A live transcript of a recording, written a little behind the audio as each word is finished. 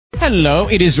Hello,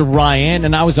 it is Ryan,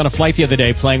 and I was on a flight the other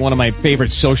day playing one of my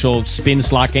favorite social spin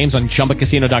slot games on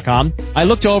ChumbaCasino.com. I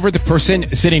looked over at the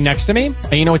person sitting next to me,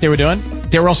 and you know what they were doing?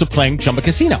 They were also playing Chumba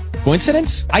Casino.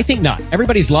 Coincidence? I think not.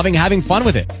 Everybody's loving having fun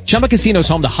with it. Chumba Casino is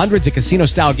home to hundreds of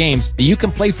casino-style games that you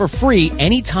can play for free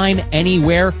anytime,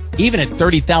 anywhere, even at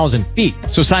 30,000 feet.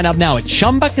 So sign up now at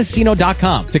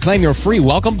ChumbaCasino.com to claim your free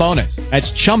welcome bonus.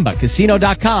 That's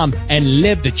ChumbaCasino.com and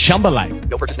live the Chumba life.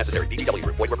 No purchase necessary. VGW.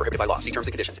 Void where prohibited by law. See terms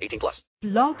and conditions. 18+.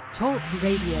 Blog Talk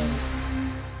Radio.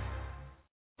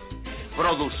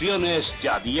 Producciones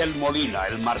Yadiel Molina,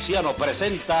 el marciano,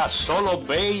 presenta Solo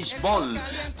Beisbol,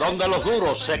 donde los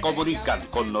duros se comunican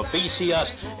con noticias,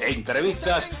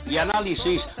 entrevistas y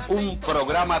análisis. Un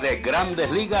programa de grandes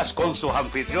ligas con sus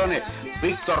anfitriones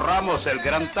Víctor Ramos, el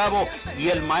gran Tavo, y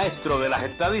el maestro de las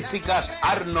estadísticas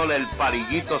Arnold, el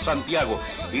Palillito Santiago,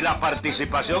 y la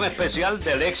participación especial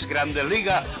del ex Grandes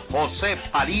Ligas José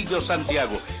Palillo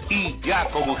Santiago. Y ya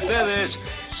con ustedes,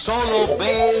 Solo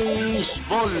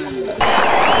Beisbol.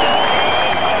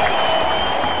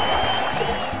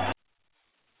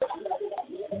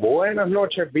 Buenas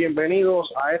noches,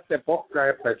 bienvenidos a este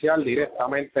podcast especial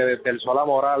directamente desde el Solá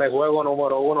Morales, juego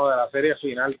número 1 de la serie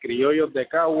final, Criollos de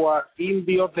Cagua,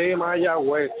 Indios de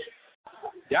Mayagüez.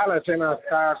 Ya la escena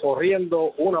está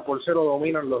corriendo, 1-0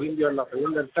 dominan los Indios en la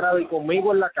segunda entrada y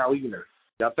conmigo en la cabina.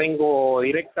 Ya tengo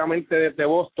directamente desde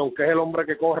Boston, que es el hombre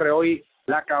que corre hoy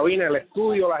la cabina, el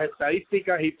estudio, las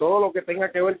estadísticas y todo lo que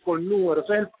tenga que ver con números.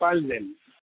 Ese es el partner.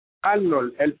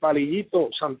 Arnold, el Palillito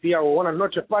Santiago. Buenas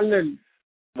noches, partner.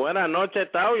 Buenas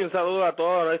noches, Tavo, y un saludo a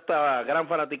toda esta gran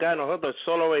fanaticada de nosotros,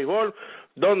 Solo Béisbol,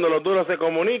 donde los duros se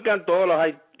comunican, todos los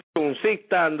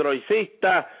iTunesistas,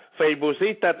 androidistas,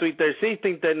 faceboocistas,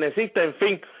 twittercistas, internetcistas, en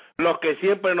fin, los que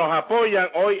siempre nos apoyan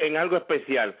hoy en algo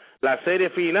especial. La serie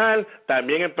final,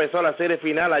 también empezó la serie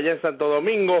final allá en Santo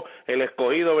Domingo, el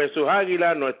Escogido versus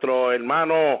Águila, nuestro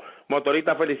hermano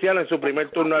motorista Feliciano en su primer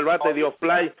turno al bate dio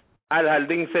fly al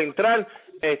jardín central,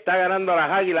 está ganando a las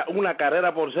Águilas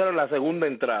 1-0 en la segunda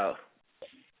entrada.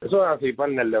 Eso es así,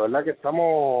 partner, de verdad que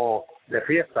estamos de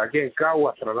fiesta aquí en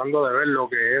Caguas tratando de ver lo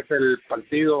que es el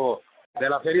partido de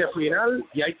la serie final,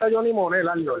 y ahí está Johnny Monel,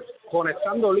 Arnold,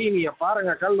 conectando líneas, paran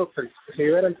a Carlos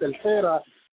Rivera en tercera,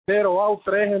 0 out,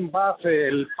 3 en base,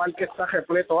 el parque está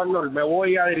repleto, Arnold, me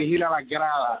voy a dirigir a las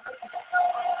gradas.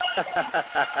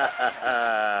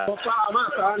 Vamos para la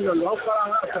masa, Arnold, vamos para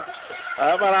la masa.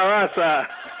 Para la masa.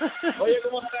 Oye,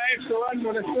 ¿cómo está esto,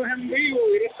 Arnold? Esto es en vivo,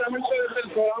 directamente desde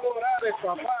el Solá Morales,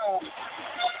 papá.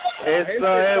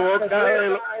 Esto es boca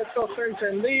de... Esto está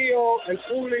encendido, el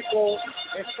público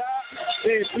está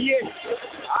de pie.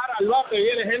 Ahora al bate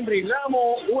viene Henry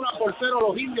Ramos, 1-0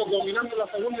 los Indios dominando la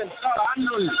segunda entrada.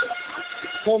 Arnold,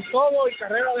 con todo y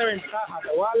carrera de ventaja, te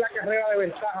voy a dar la carrera de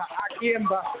ventaja. ¿A quién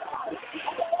va?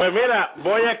 Pues mira,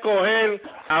 voy a escoger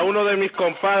a uno de mis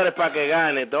compadres para que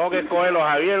gane. Tengo que escoger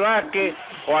a Javier Vázquez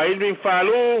o a Irving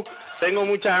Falú. Tengo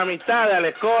muchas amistades, a la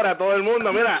Escora, a todo el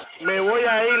mundo. Mira, me voy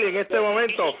a ir en este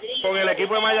momento con el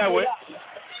equipo de Mayagüez.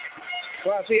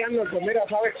 Pues así, Arnold, pues mira,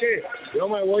 ¿sabes qué? Yo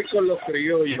me voy con los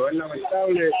criollos, es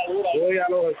lamentable,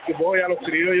 voy a los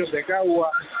criollos de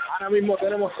Cagua. Ahora mismo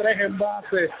tenemos 3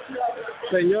 envases,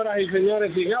 señoras y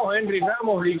señores, digamos, Henry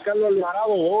Ramos, Ricardo Alvarado,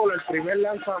 bola, el primer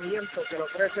lanzamiento que le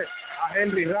ofrece a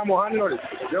Henry Ramos. Arnold,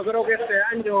 yo creo que este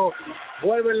año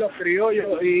vuelven los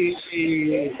criollos y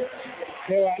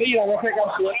se validan ese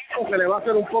campeonato. Se le va a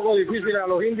hacer un poco difícil a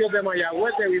los Indios de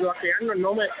Mayagüez debido a que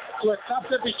Arnold su staff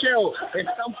de picheo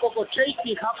está un poco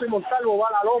shaky. Happy Montalvo va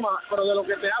a la loma, pero de lo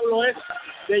que te hablo es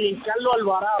de Giancarlo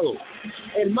Alvarado,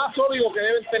 el más sólido que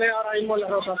deben tener ahora mismo en la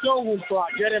rotación junto a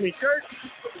Jeremy Kirk.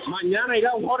 Mañana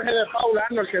irá un Jorge de Paula,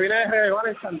 Arnold, que viene de relevar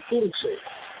en Santurce,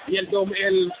 y el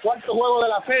cuarto juego de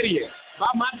la serie va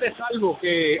más de salvo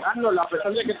que Arnold, a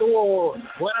pesar de que tuvo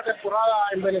buena temporada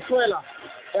en Venezuela.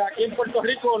 Aquí en Puerto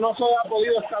Rico no se ha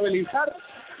podido estabilizar.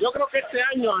 Yo creo que este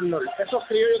año, Arnold, esos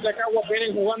criollos de Caguas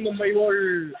vienen jugando un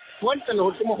béisbol fuerte en los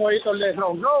últimos jueguitos de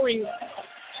round robin.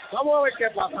 Vamos a ver qué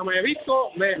pasa. Me he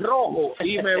visto de rojo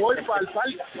y me voy para el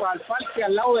parque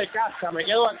al lado de casa. Me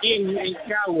quedo aquí en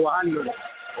Caguas, Arnold.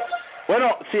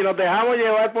 Bueno, si nos dejamos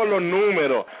llevar por los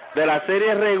números de la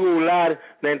serie regular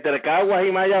de entre Caguas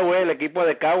y Mayagüez, el equipo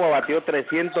de Caguas batió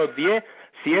 310,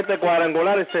 7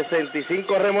 cuadrangulares,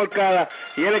 65 remolcadas,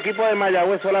 y el equipo de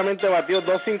Mayagüez solamente batió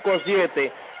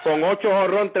 257 con 8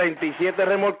 jonrón, 37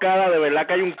 remolcadas. De verdad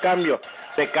que hay un cambio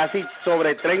de casi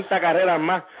sobre 30 carreras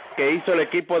más que hizo el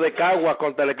equipo de Caguas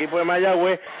contra el equipo de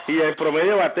Mayagüez, y el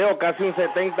promedio de bateo casi un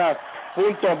 70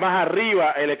 puntos más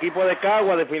arriba el equipo de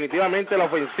Caguas. Definitivamente la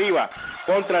ofensiva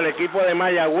contra el equipo de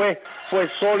Mayagüez fue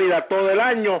sólida todo el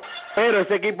año, pero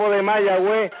ese equipo de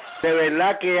Mayagüez de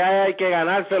verdad que hay que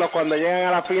ganárselos cuando llegan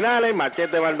a las finales.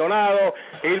 Machete Maldonado,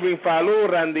 Irving Falú,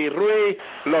 Randy Ruiz,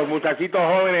 los muchachitos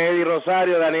jóvenes Eddie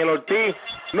Rosario, Daniel Ortiz.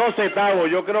 No sé, Tavo,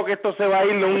 yo creo que esto se va a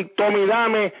ir de un tome y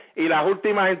dame y las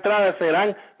últimas entradas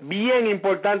serán bien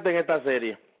importantes en esta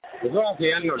serie. Eso es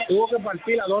así, Arnold. Tuvo que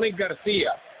partir a Donis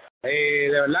García. De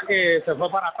verdad que se fue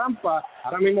para Tampa.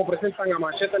 Ahora mismo presentan a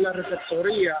Machete en la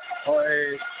receptoría.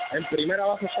 En primera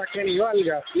base está Kenny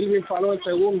Vargas, Irving Falú en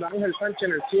segunda, Ángel Sánchez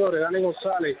en el cierre, Dani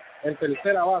González en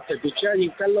tercera base, pichea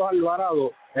Carlos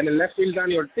Alvarado, en el left field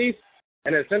Dani Ortiz,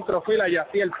 en el centro fila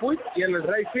Yaciel Puig y en el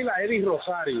right field a Eddie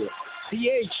Rosario.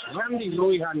 DH Randy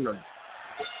Ruiz, Arnold.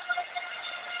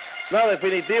 No,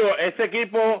 definitivo, este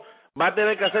equipo va a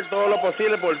tener que hacer todo lo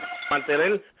posible por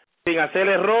mantener sin hacer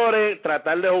errores,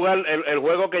 tratar de jugar el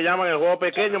juego que llaman el juego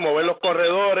pequeño, mover los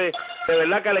corredores. De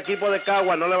verdad que al equipo de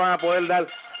Cagua no le van a poder dar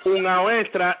un out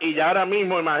extra y ya ahora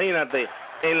mismo, imagínate,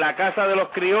 en la casa de los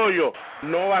criollos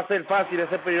no va a ser fácil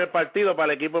ese primer partido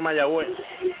para el equipo de Mayagüez.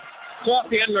 Eso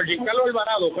haciendo, Giancarlo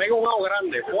Alvarado pega un out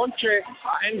grande, ponche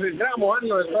a Henry Ramos,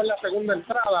 Arnold, esto es la segunda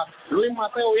entrada, Luis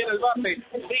Mateo viene el bate,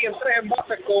 siguen 3 en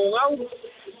base con un out.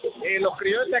 Los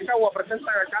criollos de Cagua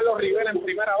presentan a Carlos Rivera en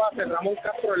primera base, Ramón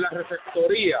Castro en la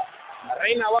receptoría,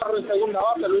 Rey Navarro en segunda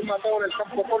base, Luis Mateo en el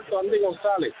campo corto, Andy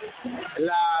González en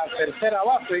la tercera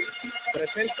base,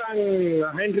 presentan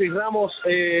a Henry Ramos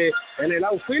en el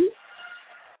outfield,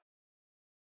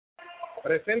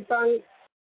 presentan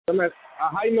a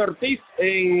Jaime Ortiz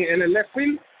en el left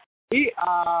field y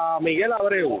a Miguel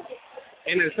Abreu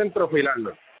en el centro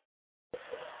filarno.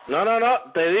 No,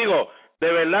 te digo,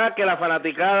 de verdad que la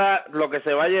fanaticada lo que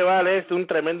se va a llevar es un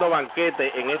tremendo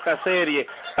banquete en esta serie.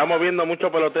 Estamos viendo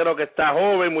mucho pelotero que está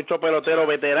joven, mucho pelotero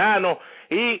veterano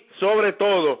y sobre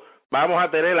todo vamos a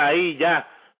tener ahí ya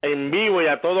en vivo y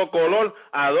a todo color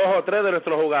a 2 o 3 de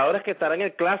nuestros jugadores que estarán en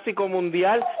el Clásico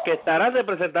Mundial, que estarán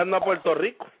representando a Puerto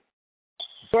Rico.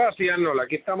 Eso así, Arnold.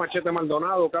 Aquí está Machete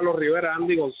Maldonado, Carlos Rivera,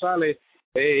 Andy González,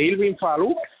 Irving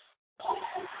Falú.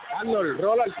 Arnold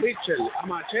rola el pitcher, a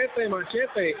Machete,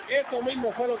 eso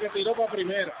mismo fue lo que tiró para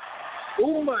primera.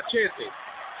 Un Machete,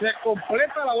 se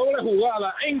completa la doble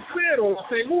jugada, en cero, la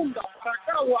segunda, para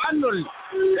Cagua, Arnold.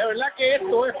 De verdad que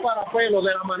esto es para pelo,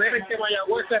 de la manera en que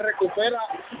Mayagüez se recupera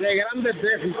de grandes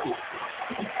déficits.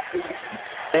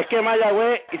 Es que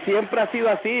Mayagüez siempre ha sido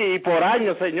así y por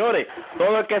años, señores.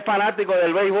 Todo el que es fanático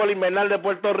del béisbol invernal de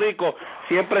Puerto Rico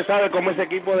siempre sabe cómo ese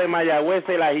equipo de Mayagüez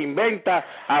se las inventa,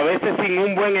 a veces sin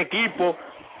un buen equipo.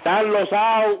 Dan los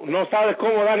outs, no sabes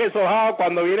cómo dan esos outs.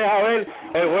 Cuando vienes a ver,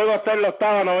 el juego está en la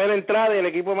octava, novena entrada y el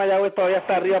equipo de Mayagüez todavía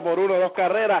está arriba por 1 o 2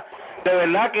 carreras. De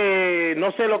verdad que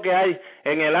no sé lo que hay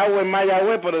en el agua en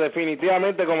Mayagüez, pero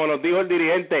definitivamente, como nos dijo el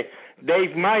dirigente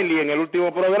Dave Miley en el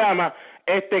último programa,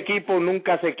 este equipo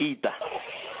nunca se quita.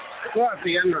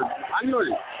 Sí,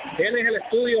 Arnold, tienes el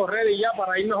estudio ready ya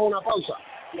para irnos a una pausa.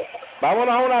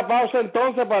 Vámonos a una pausa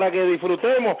entonces para que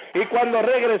disfrutemos y cuando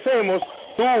regresemos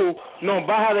tú nos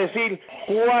vas a decir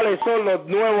cuáles son los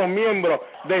nuevos miembros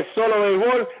de Solo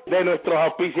Béisbol de nuestros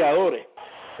auspiciadores.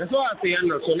 Eso es así,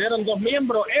 Arnold. Se unieron 2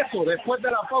 miembros. Eso, después de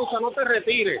la pausa, no te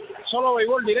retires. Solo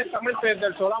Béisbol directamente desde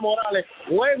el Solá Morales.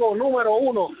 Juego número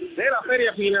 1 de la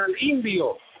serie final.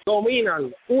 Indio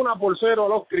dominan 1-0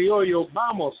 los criollos.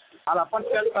 Vamos a la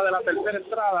parte alta de la tercera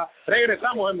entrada.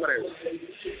 Regresamos en breve.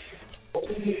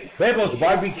 Bebos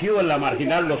Barbecue en la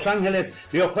Marginal Los Ángeles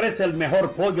le ofrece el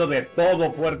mejor pollo de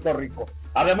todo Puerto Rico.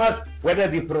 Además, puede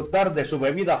disfrutar de su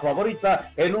bebida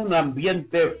favorita en un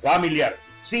ambiente familiar.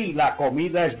 Si la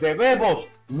comida es de Bebos,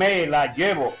 me la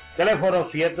llevo.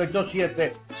 Teléfono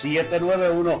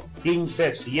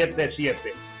 787-791-1577.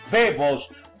 Bebos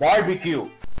Barbecue.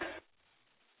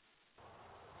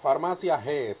 Farmacia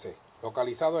GS,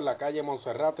 localizado en la calle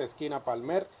Monserrate, esquina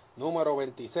Palmer, número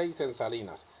 26 en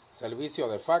Salinas. Servicio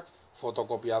de fax,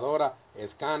 fotocopiadora,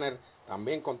 escáner.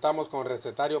 También contamos con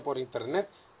recetario por internet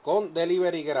con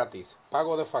delivery gratis.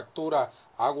 Pago de factura,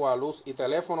 agua, luz y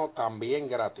teléfono también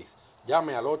gratis.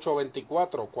 Llame al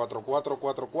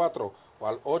 824-4444 o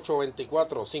al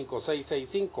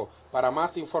 824-5665 para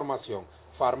más información.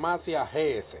 Farmacia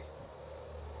GS.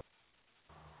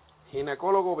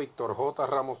 Ginecólogo Víctor J.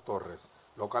 Ramos Torres,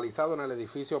 localizado en el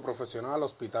edificio profesional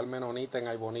Hospital Menonita en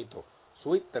Aybonito,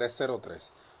 Suite 303.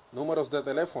 Números de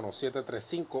teléfono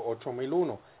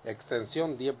 735-8001,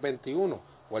 extensión 1021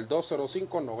 o el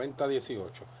 205-9018.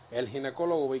 El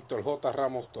ginecólogo Víctor J.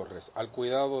 Ramos Torres, al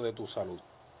cuidado de tu salud.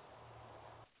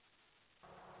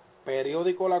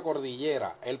 Periódico La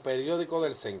Cordillera, el periódico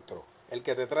del centro, el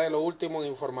que te trae lo último en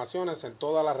informaciones en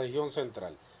toda la región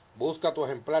central. Busca tu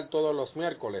ejemplar todos los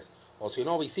miércoles o si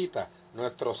no, visita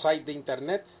nuestro site de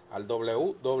internet al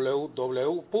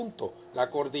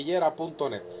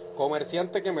www.lacordillera.net.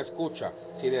 Comerciante que me escucha,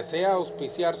 si desea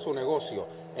auspiciar su negocio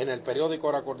en el periódico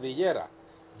La Cordillera,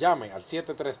 llame al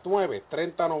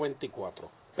 739-3094.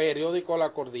 Periódico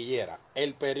La Cordillera,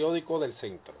 el periódico del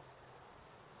centro.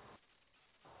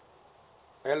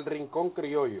 El Rincón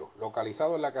Criollo,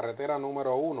 localizado en la carretera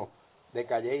número 1 de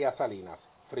Calley a Salinas.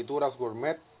 Frituras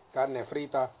gourmet, carne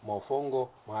frita,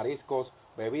 mofongo, mariscos,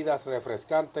 bebidas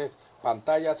refrescantes,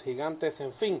 pantallas gigantes,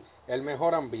 en fin, el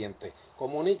mejor ambiente.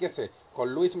 Comuníquese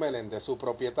con Luis Meléndez, su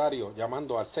propietario,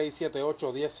 llamando al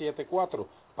 678-1074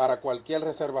 para cualquier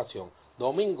reservación.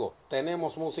 Domingo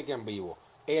tenemos música en vivo.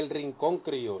 El Rincón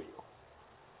Criollo.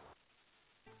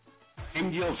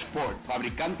 Angel Sport,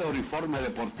 fabricante de uniformes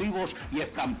deportivos y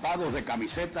estampados de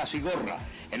camisetas y gorras,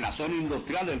 en la zona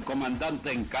industrial del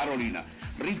Comandante en Carolina.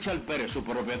 Richard Pérez, su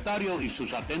propietario, y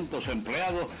sus atentos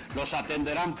empleados los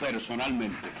atenderán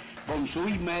personalmente. Con su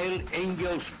email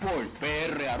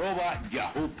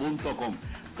angelsportpr@yahoo.com.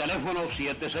 Teléfono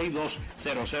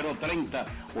 762-0030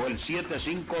 o el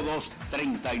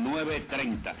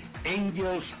 752-3930.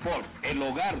 Angel Sport, el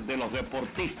hogar de los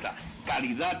deportistas.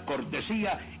 Calidad,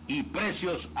 cortesía y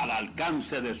precios al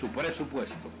alcance de su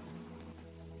presupuesto.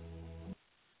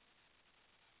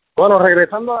 Bueno,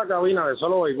 regresando a la cabina de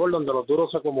Solo Beisbol, donde los duros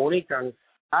se comunican,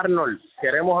 Arnold,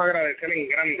 queremos agradecer en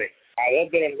grande a dos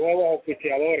de los nuevos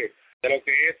oficiadores de lo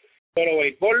que es Solo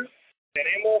Beisbol.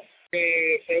 Tenemos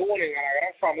que se unen a la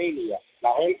gran familia,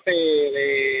 la gente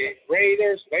de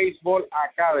Raiders Beisbol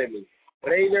Academy.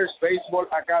 Raiders Beisbol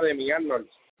Academy, Arnold,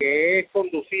 que es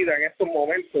conducida en estos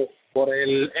momentos por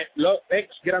el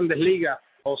ex Grandes Ligas,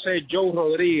 José Joe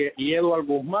Rodríguez y Eduardo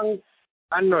Guzmán.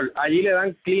 Arnold, allí le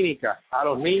dan clínica a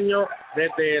los niños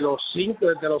desde los 6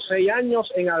 años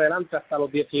en adelante hasta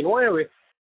los 19.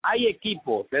 Hay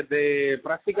equipos desde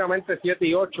prácticamente 7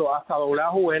 y 8 hasta AA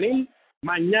juvenil.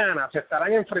 Mañana se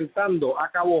estarán enfrentando a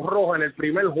Cabo Rojo en el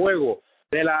primer juego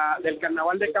del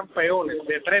Carnaval de Campeones,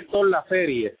 de 3-2 la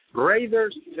serie.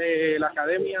 Raiders de la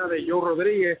Academia de Joe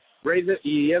Rodríguez, Raiders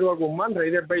y Eduardo Guzmán,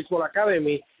 Raiders Baseball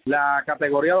Academy, la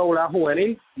categoría AA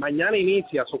juvenil. Mañana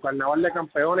inicia su Carnaval de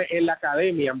Campeones en la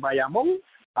Academia en Bayamón.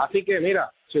 Así que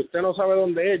mira, si usted no sabe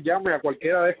dónde es, llame a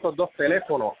cualquiera de estos dos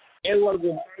teléfonos. Eduardo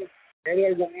Guzmán, que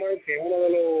es uno de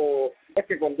los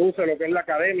que conduce lo que es la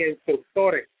Academia,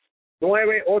 instructores,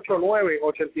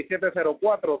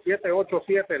 989-8704,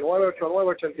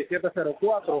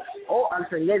 787-989-8704, o al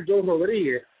señor Joe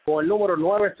Rodríguez con el número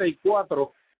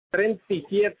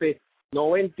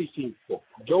 964-3795.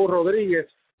 Joe Rodríguez,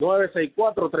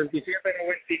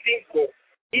 964-3795,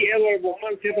 y Eduardo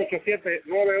Guzmán,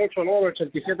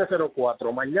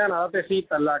 787-989-8704. Mañana date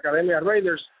cita en la Academia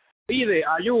Raiders, pide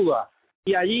ayuda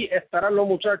y allí estarán los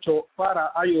muchachos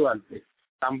para ayudarte.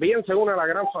 También se une a la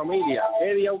gran familia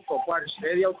Eddie Autoparts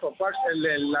en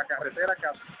la carretera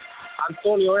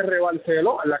Antonio R.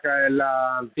 Barceló, en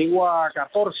la antigua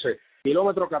 14,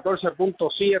 kilómetro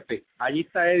 14.7. Allí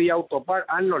está Eddie Autoparts.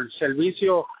 Arnold,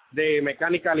 servicio de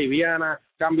mecánica liviana,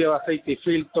 cambio de aceite y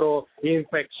filtro,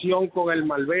 inspección con el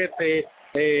malvete,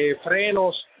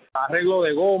 frenos, arreglo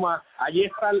de goma. Allí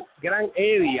está el gran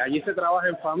Eddie, allí se trabaja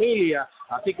en familia.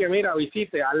 Así que mira,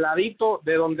 visite al ladito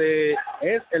de donde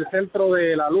es el centro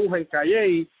de la luz en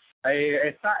Calley,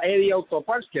 está Eddie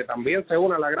Autoparts, que también se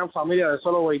une a la gran familia de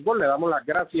Solo Beisbol. Le damos las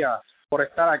gracias por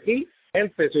estar aquí.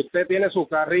 Gente, si usted tiene su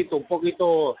carrito un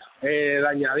poquito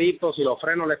dañadito, si los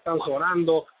frenos le están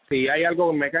sonando, si hay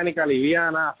algo en mecánica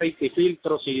liviana, aceite y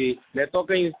filtro, si le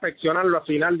toca inspeccionarlo a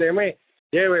final de mes,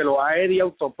 llévelo a Eddie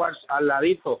Autoparts al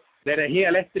ladito de energía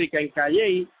eléctrica en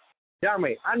Calley.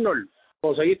 Llame. Arnold,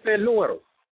 ¿conseguiste el número?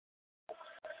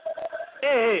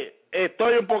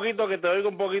 Estoy un poquito, que te oigo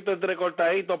un poquito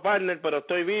entrecortadito, partner, pero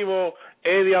estoy vivo.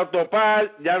 Eddie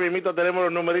Autopar, ya mismito tenemos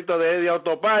los numeritos de Eddie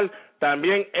Autopar,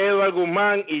 también Eduardo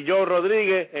Guzmán y Joe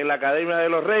Rodríguez en la Academia de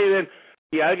los Raiders.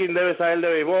 Y alguien debe saber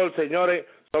de béisbol, señores,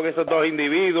 son esos dos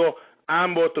individuos,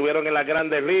 ambos estuvieron en las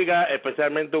Grandes Ligas,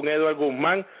 especialmente un Eduardo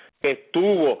Guzmán que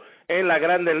estuvo en las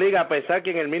Grandes Ligas, a pesar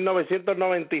que en el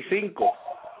 1995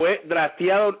 fue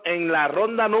drafteado en la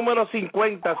ronda número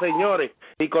 50, señores,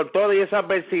 y con toda esa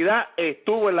adversidad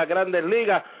estuvo en las Grandes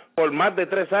Ligas por más de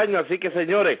 3 años. Así que,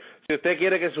 señores, si usted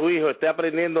quiere que su hijo esté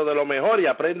aprendiendo de lo mejor y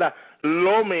aprenda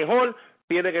lo mejor,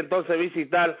 tiene que entonces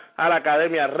visitar a la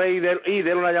Academia Raider y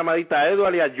darle una llamadita a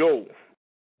Edward y a Joe.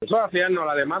 Eso es así, Arnold.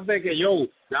 Además de que Joe,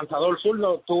 lanzador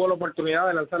zurdo, tuvo la oportunidad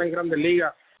de lanzar en Grandes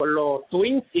Ligas con los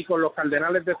Twins y con los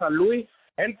Cardenales de San Luis.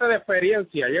 Gente de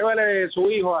experiencia, llévele su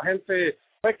hijo a gente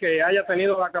pues que haya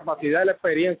tenido la capacidad y la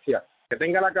experiencia, que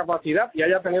tenga la capacidad y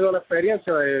haya tenido la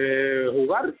experiencia de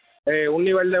jugar un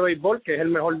nivel de béisbol que es el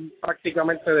mejor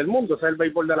prácticamente del mundo, ese es el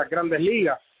béisbol de las grandes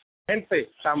ligas. Gente,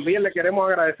 también le queremos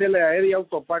agradecerle a Eddie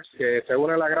Autoparts que se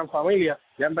une a la gran familia.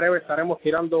 Ya en breve estaremos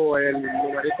tirando el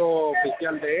numerito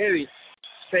oficial de Eddie.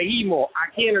 Seguimos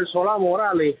aquí en el Solá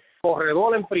Morales,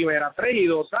 corredor en primera,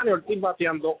 3-2, Dani Ortiz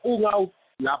bateando, un out,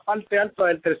 la parte alta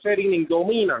del tercer inning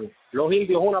dominan los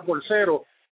indios 1-0.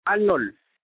 Arnold,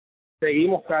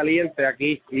 seguimos caliente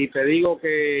aquí y te digo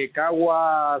que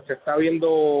Cagua se está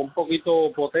viendo un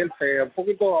poquito potente, un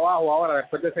poquito abajo ahora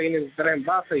después de seguir en 3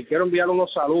 bases y quiero enviar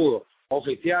unos saludos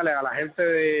oficiales a la gente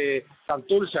de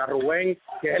Santurce, a Rubén,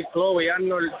 que es el club, y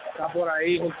Arnold está por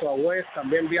ahí junto a West,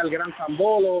 también vi al Gran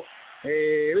Zambolo,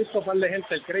 he visto un par de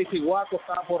gente, el Crazy Guaco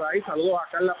estaba por ahí, saludos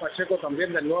a Carla Pacheco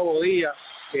también del Nuevo Día,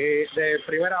 de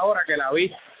primera hora que la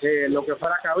vi, lo que fue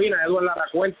la cabina, Eduardo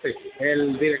Laracuente,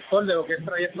 el director de lo que es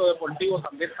Trayecto Deportivo,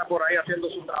 también está por ahí haciendo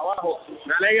su trabajo.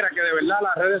 Me alegra que de verdad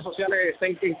las redes sociales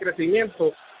estén en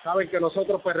crecimiento. Saben que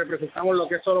nosotros pues representamos lo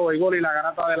que es Solo Beisbol y la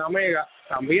Garata de la Mega.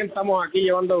 También estamos aquí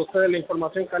llevando a ustedes la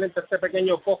información caliente, este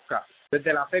pequeño podcast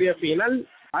desde la serie final.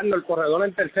 Arnold, corredor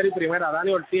en tercera y primera,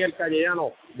 Dani Ortiz, el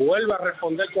callellano, vuelve a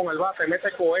responder con el bate,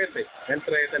 mete cohete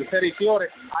entre tercera y Fiore,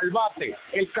 al bate,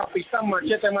 el capitán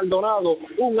Machete Maldonado,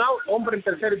 un out, hombre en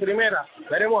tercera y primera,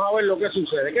 veremos a ver lo que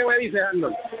sucede. ¿Qué me dices,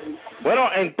 Arnold? Bueno,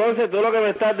 entonces tú lo que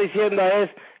me estás diciendo es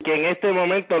que en este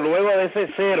momento, luego de ese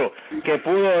 0 que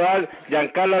pudo dar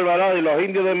Giancarlo Alvarado y los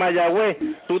indios de Mayagüez,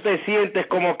 tú te sientes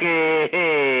como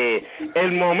que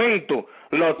el momento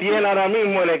lo tiene ahora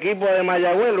mismo el equipo de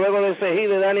Mayagüez luego de ese hit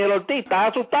de Daniel Ortiz. ¿Estás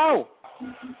asustado?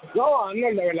 No,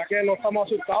 Arnold, de verdad que no estamos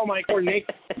asustados. Michael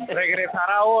Nick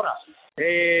regresará ahora.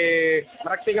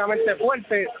 Prácticamente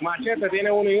fuerte. Machete tiene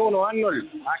 1-1, Arnold.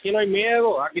 Aquí no hay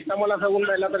miedo. Aquí estamos en la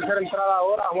segunda y la tercera entrada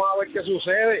ahora. Vamos a ver qué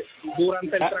sucede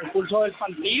durante el transcurso del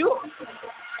partido.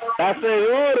 ¿Estás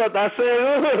seguro? ¿Estás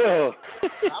seguro?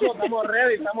 Estamos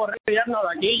ready, Arnold.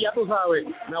 Aquí ya tú sabes,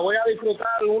 me voy a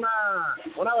disfrutar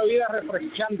una bebida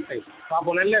refrescante para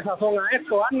ponerle sazón a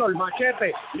esto, Arnold.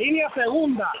 Machete, línea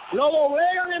segunda, lo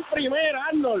doblegan en primera,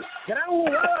 Arnold. Gran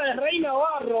jugada de Rey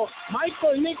Navarro,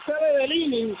 Michael Nick sale del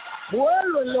inning,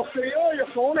 vuelven los criollos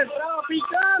con una entrada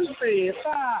picante.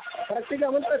 Está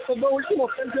prácticamente estos 2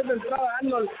 últimos tercios de entrada,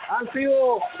 Arnold, han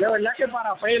sido de verdad que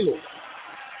para pelo.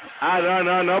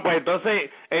 No, pues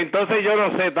entonces yo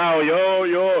no sé, Tavo,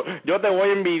 yo te voy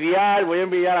a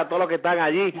envidiar a todos los que están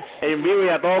allí en vivo y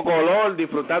a todo color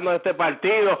disfrutando de este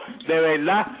partido. De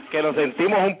verdad que nos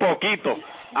sentimos un poquito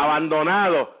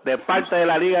abandonados de parte de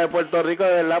la Liga de Puerto Rico,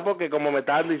 de verdad, porque como me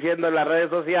estaban diciendo en las redes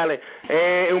sociales,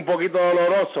 es un poquito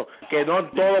doloroso que no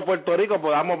en todo Puerto Rico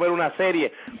podamos ver una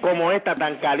serie como esta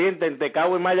tan caliente entre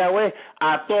Cagua y Mayagüez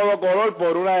a todo color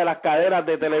por una de las cadenas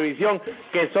de televisión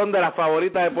que son de las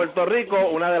favoritas de Puerto Rico,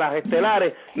 una de las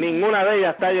estelares. Ninguna de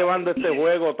ellas está llevando este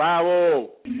juego,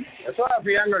 Tavo. Eso es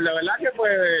así, Arnold. La verdad que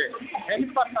pues es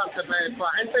impactante, pues,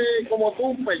 para gente como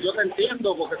tú, pues yo te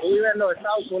entiendo porque tú vives en los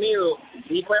Estados Unidos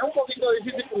y pues es un poquito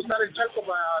difícil cruzar el charco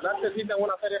para darte cita en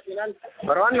una serie final,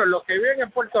 pero Arnold, los que viven en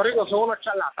Puerto Rico son unos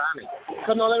charlatanes,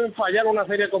 eso no deben fallar una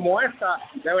serie como esta.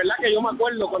 De verdad que yo me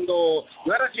acuerdo cuando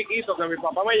yo era chiquito que mi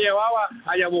papá me llevaba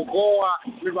a Yabucoa,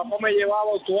 mi papá me llevaba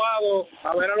a Utuado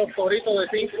a ver a los toritos de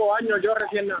 5 años, yo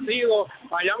recién nacido,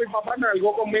 allá mi papá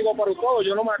cargó conmigo para Utuado,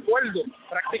 yo no me acuerdo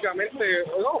prácticamente,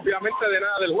 no, obviamente de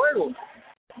nada del juego.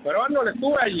 Pero Arnold,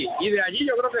 estuve allí y de allí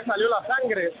yo creo que salió la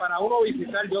sangre para uno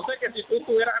visitar. Yo sé que si tú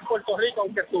estuvieras en Puerto Rico,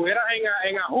 aunque estuvieras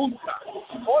en Ajunta,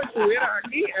 hoy estuvieras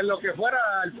aquí en lo que fuera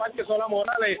el Parque Solá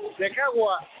Morales de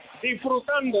Cagua,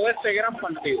 disfrutando de este gran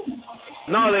partido.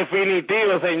 No,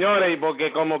 definitivo, señores,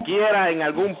 porque como quiera, en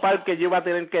algún parque yo iba a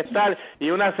tener que estar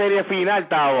y una serie final,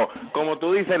 Tavo, como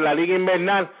tú dices, la Liga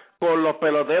Invernal, por los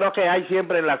peloteros que hay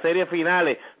siempre en las series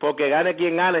finales, porque gane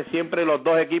quien gane, siempre los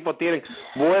dos equipos tienen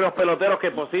buenos peloteros que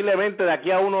posiblemente de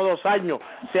aquí a 1 o 2 años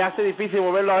se hace difícil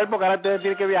volverlo a ver porque ahora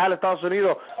tiene que viajar a Estados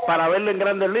Unidos para verlo en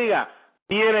Grandes Ligas.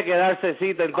 Tiene que darse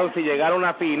cita entonces llegar a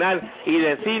una final y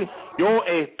decir yo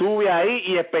estuve ahí,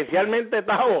 y especialmente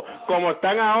Tavo, como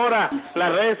están ahora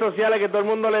las redes sociales que todo el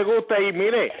mundo le gusta, y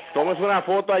mire, tómese una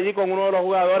foto allí con uno de los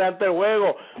jugadores antes del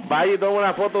juego, vaya y tome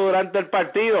una foto durante el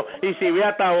partido, y si ve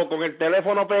a Tavo con el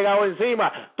teléfono pegado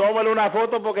encima, tómale una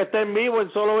foto porque está en vivo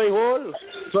en Solo Beisbol.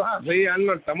 Eso es así,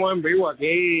 Arnold, estamos en vivo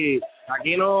aquí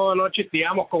no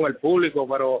chisteamos con el público,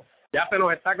 pero ya se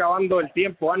nos está acabando el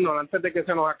tiempo, Arnold. Antes de que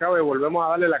se nos acabe, volvemos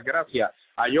a darle las gracias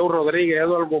a Joe Rodríguez,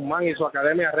 Eduardo Guzmán y su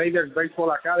academia Raiders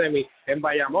Baseball Academy en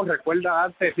Bayamón. Recuerda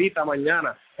darte cita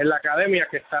mañana en la academia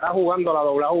que estará jugando la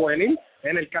AA juvenil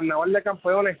en el Carnaval de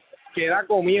Campeones que da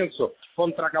comienzo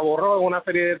contra Cabo Rojo en una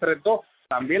serie de 3-2.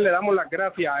 También le damos las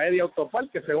gracias a Eddie Autopar,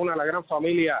 que se une a la gran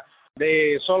familia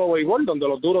de Solo Beisbol, donde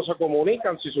los duros se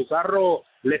comunican. Si su carro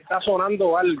le está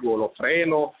sonando algo, los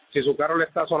frenos, si su carro le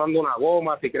está sonando una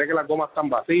goma, si cree que las gomas están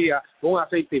vacías, un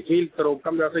aceite y filtro, un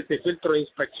cambio de aceite y filtro,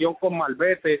 inspección con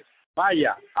malvete,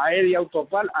 vaya a Eddie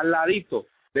Autopar, al ladito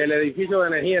del edificio de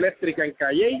energía eléctrica en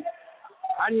Calley.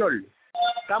 Arnold,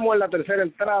 estamos en la tercera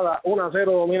entrada, 1-0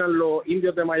 dominan los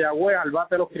indios de Mayagüez, al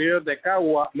bate los criollos de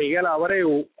Cagua, Miguel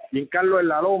Abreu, Giancarlo en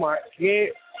la loma.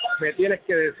 ¿Qué me tienes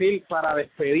que decir para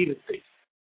despedirte?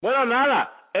 Bueno,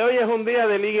 nada, hoy es un día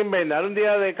de Liga Invernal, un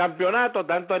día de campeonato,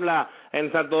 tanto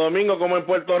en Santo Domingo como en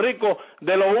Puerto Rico.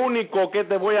 De lo único que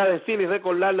te voy a decir y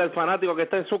recordarle al fanático que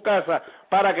está en su casa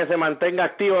para que se mantenga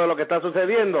activo de lo que está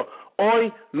sucediendo.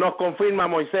 Hoy nos confirma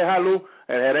Moisés Alú,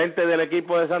 el gerente del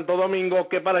equipo de Santo Domingo,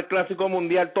 que para el Clásico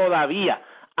Mundial todavía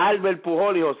Albert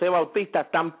Pujol y José Bautista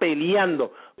están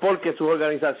peleando porque sus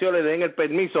organizaciones den el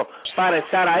permiso para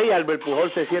estar ahí. Albert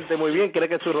Pujol se siente muy bien, cree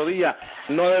que su rodilla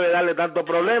no debe darle tanto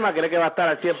problema, cree que va a estar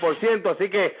al 100%, así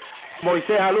que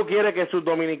Moisés Alú quiere que sus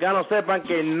dominicanos sepan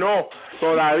que no,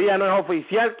 todavía no es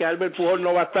oficial, que Albert Pujol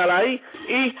no va a estar ahí,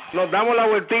 y nos damos la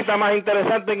vueltita más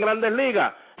interesante en Grandes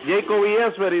Ligas. Jacob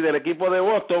Ellsbury del equipo de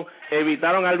Boston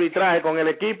evitaron arbitraje con el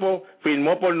equipo,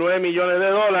 firmó por $9 millones.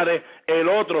 El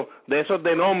otro de esos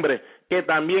de nombre que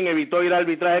también evitó ir a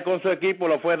arbitraje con su equipo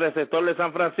lo fue el receptor de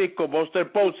San Francisco,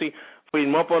 Buster Posey,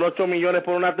 firmó por $8 millones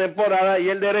por una temporada, y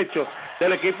el derecho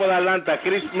del equipo de Atlanta,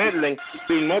 Chris Medlen,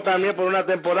 firmó también por una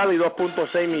temporada y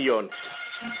 $2.6 millones.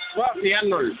 Sí,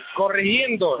 Arnold,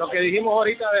 corrigiendo lo que dijimos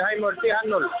ahorita de Jaime Ortiz,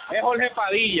 Arnold, es Jorge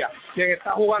Padilla quien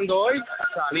está jugando hoy,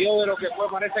 salió de lo que fue,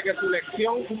 parece que su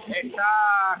lección, está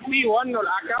activo. Arnold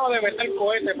acaba de meter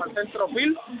cohete para el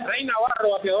centrofield, Rey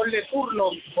Navarro, bateador de turno,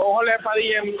 con Jorge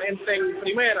Padilla en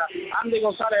primera, Andy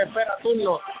González espera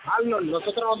turno. Arnold,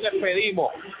 nosotros nos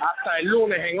despedimos hasta el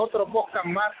lunes en otro podcast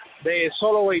más de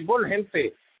Solo Beisbol.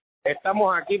 Gente,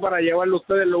 estamos aquí para llevarle a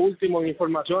ustedes lo último en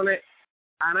informaciones,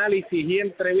 análisis y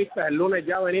entrevistas. El lunes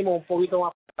ya venimos un poquito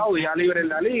más pesados, ya libre en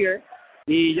la liga,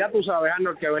 y ya tú sabes,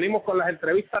 Arnold, que venimos con las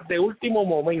entrevistas de último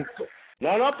momento.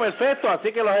 No, perfecto,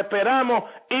 así que los esperamos.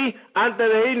 Y antes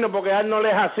de irnos, porque Arnold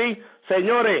es así,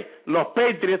 señores, los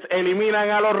Patriots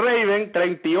eliminan a los Ravens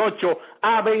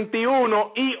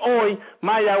 38-21, y hoy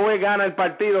Mayagüez gana el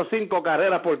partido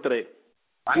 5-3.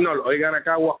 Arnold, hoy gana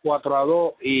Caguas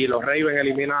 4-2 y los Ravens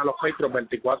eliminan a los Patriots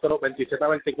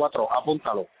 27-24,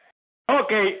 apúntalo.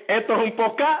 Ok, esto es un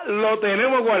podcast, lo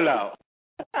tenemos guardado.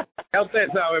 Ya ustedes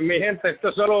saben, mi gente, esto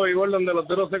es Solo Beisbol, donde los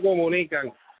duros se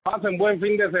comunican. Pasen buen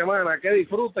fin de semana, que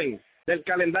disfruten del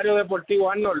calendario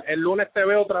deportivo. Arnold, el lunes te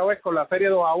veo otra vez con la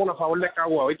serie 2-1 a favor de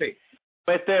Cagua, ¿viste?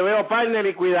 Pues te veo, partner,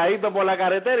 y cuidadito por la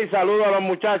carretera, y saludo a los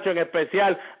muchachos, en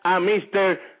especial a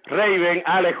Mr. Raven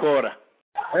Alejora.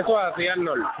 Eso es así,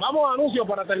 Arnold. Vamos a anuncios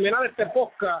para terminar este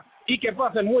podcast y que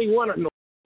pasen muy buenas noches.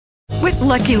 With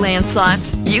Lucky Land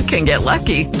Slots, you can get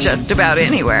lucky just about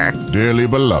anywhere. Dearly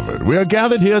beloved, we are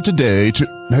gathered here today to...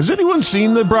 Has anyone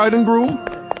seen the bride and groom?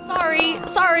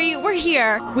 Sorry, we're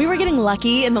here. We were getting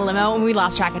lucky in the limo and we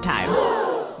lost track of time.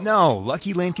 No,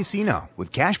 Lucky Land Casino,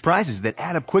 with cash prizes that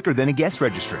add up quicker than a guest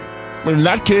registry. In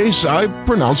that case, I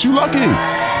pronounce you lucky.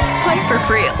 Play for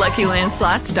free at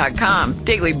LuckyLandSlots.com.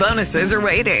 Daily bonuses are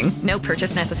waiting. No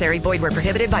purchase necessary. Void where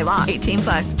prohibited by law.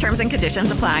 18+. Terms and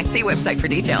conditions apply. See website for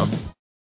details.